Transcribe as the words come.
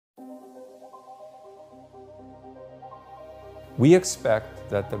We expect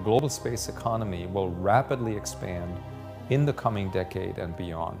that the global space economy will rapidly expand in the coming decade and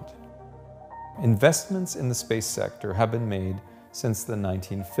beyond. Investments in the space sector have been made since the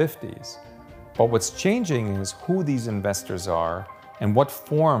 1950s. But what's changing is who these investors are and what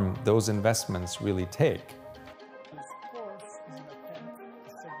form those investments really take. This course is an attempt to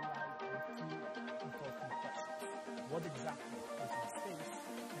shed light on two important questions. What exactly is in space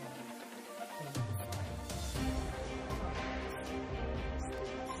and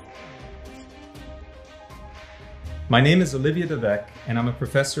My name is Olivier de Weck, and I'm a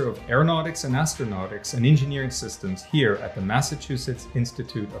professor of Aeronautics and Astronautics and Engineering Systems here at the Massachusetts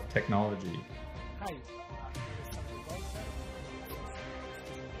Institute of Technology. Hi.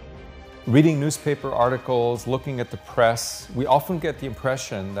 Reading newspaper articles, looking at the press, we often get the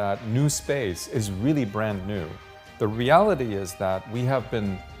impression that new space is really brand new. The reality is that we have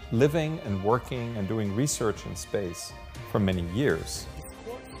been living and working and doing research in space for many years. This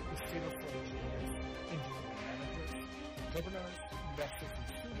course is tailored for engineers, engineering managers, governors, investors, and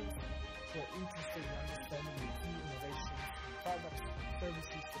students who are interested in understanding the key innovations, products,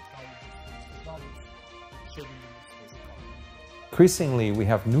 services, technologies, and knowledge shaping the new space economy. Increasingly, we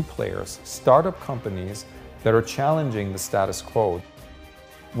have new players, startup companies that are challenging the status quo.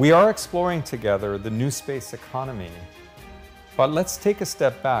 We are exploring together the new space economy, but let's take a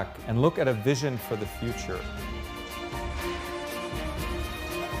step back and look at a vision for the future.